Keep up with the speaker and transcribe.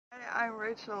I'm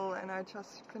Rachel and I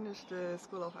just finished the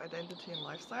School of Identity and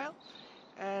Lifestyle,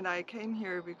 and I came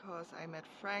here because I met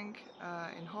Frank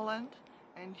in Holland,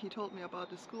 and he told me about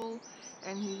the school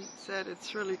and he said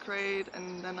it's really great,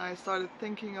 and then I started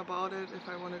thinking about it if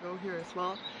I want to go here as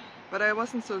well, but I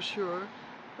wasn't so sure.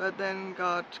 But then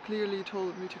God clearly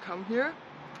told me to come here,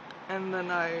 and then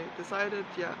I decided,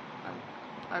 yeah,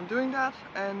 I'm doing that.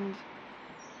 And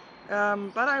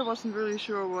but I wasn't really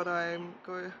sure what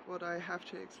what I have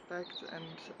to expect and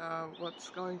what's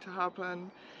going to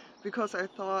happen, because I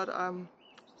thought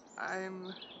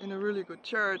I'm in a really good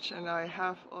church and I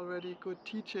have already good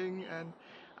teaching, and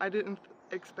I didn't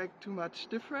expect too much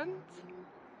difference.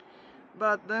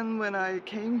 But then when I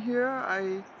came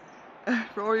here,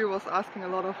 Rory was asking a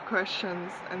lot of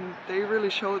questions, and they really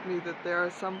showed me that there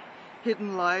are some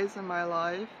hidden lies in my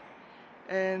life,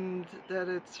 and that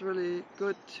it's really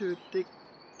good to dig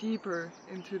deeper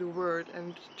into the Word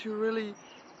and to really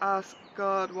ask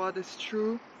God what is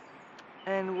true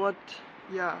and what,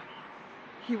 yeah,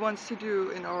 He wants to do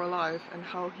in our life and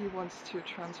how He wants to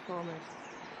transform it.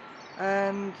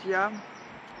 And yeah.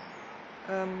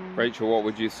 Rachel, what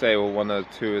would you say were one or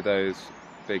two of those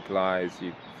big lies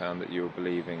you found that you were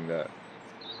believing, that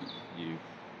you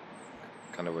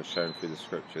kind of were shown through the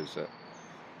scriptures that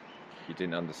you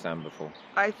didn't understand before?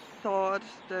 I thought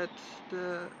that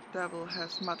the devil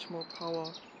has much more power.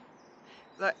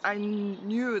 Like, I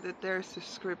knew that there's this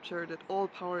scripture that all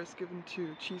power is given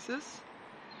to Jesus,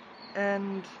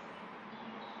 and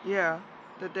yeah,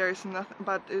 that there is nothing,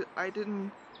 but I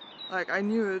didn't, like, I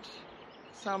knew it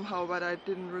somehow, but I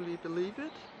didn't really believe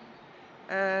it.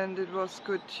 And it was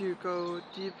good to go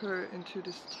deeper into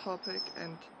this topic,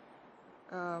 and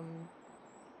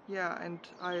yeah, and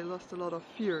I lost a lot of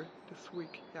fear this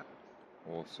week. Yeah.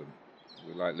 Awesome.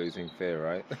 We like losing fear,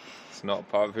 right? It's not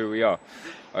part of who we are.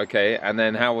 Okay, and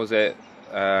then how was it?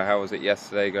 How was it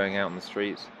yesterday, going out on the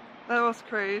streets? That was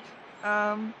great.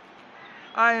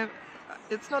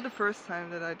 It's not the first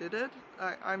time that I did it.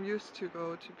 I'm used to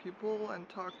go to people and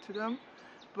talk to them,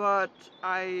 but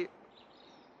I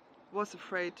was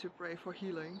afraid to pray for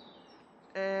healing.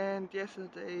 And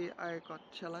yesterday I got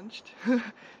challenged to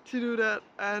do that,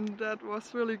 and that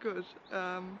was really good.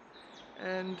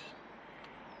 And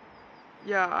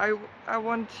yeah, I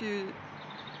want to.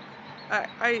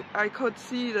 I could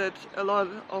see that a lot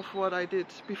of what I did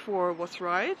before was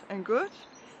right and good,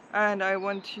 and I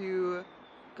want to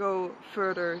go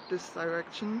further this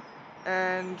direction.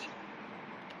 And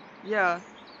yeah,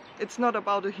 it's not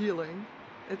about a healing,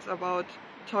 it's about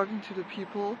talking to the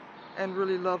people and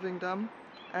really loving them,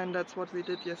 and that's what we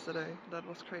did yesterday. That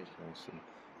was great. Awesome.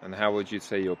 And how would you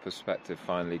say your perspective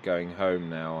finally going home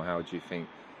now? How do you think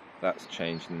that's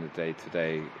changed in the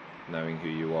day-to-day, knowing who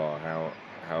you are?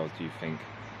 How do you think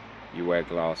you wear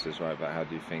glasses, right? But how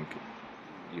do you think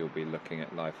you'll be looking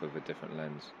at life with a different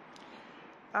lens?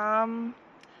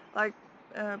 Like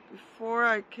before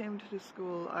I came to the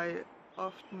school, I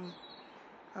often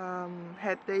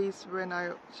had days when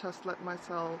I just let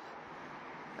myself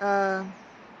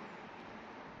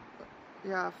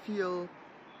feel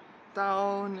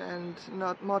down and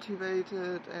not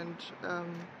motivated, and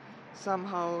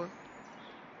somehow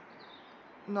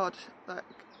not like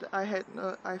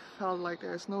I felt like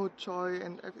there's no joy,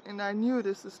 and I knew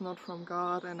this is not from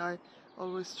God, and I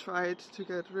always tried to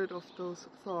get rid of those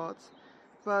thoughts.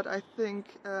 But I think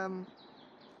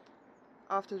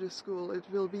after the school it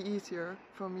will be easier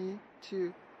for me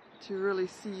to really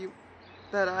see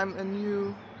that I'm a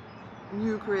new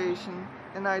creation,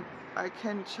 and I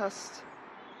can just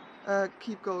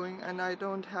keep going, and I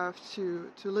don't have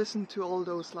to listen to all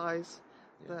those lies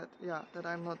that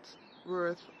I'm not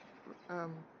worth,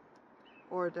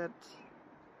 or that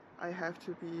I have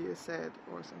to be sad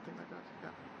or something like that.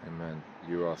 Yeah. Amen.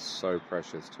 You are so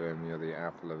precious to Him. You're the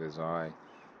apple of His eye.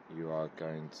 You are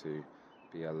going to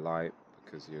be a light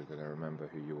because you're going to remember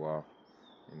who you are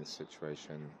in this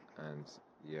situation. And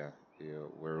yeah,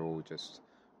 we're all just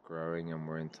growing, and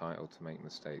we're entitled to make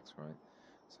mistakes, right?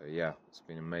 So yeah, it's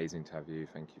been amazing to have you.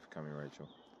 Thank you for coming, Rachel.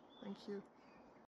 Thank you.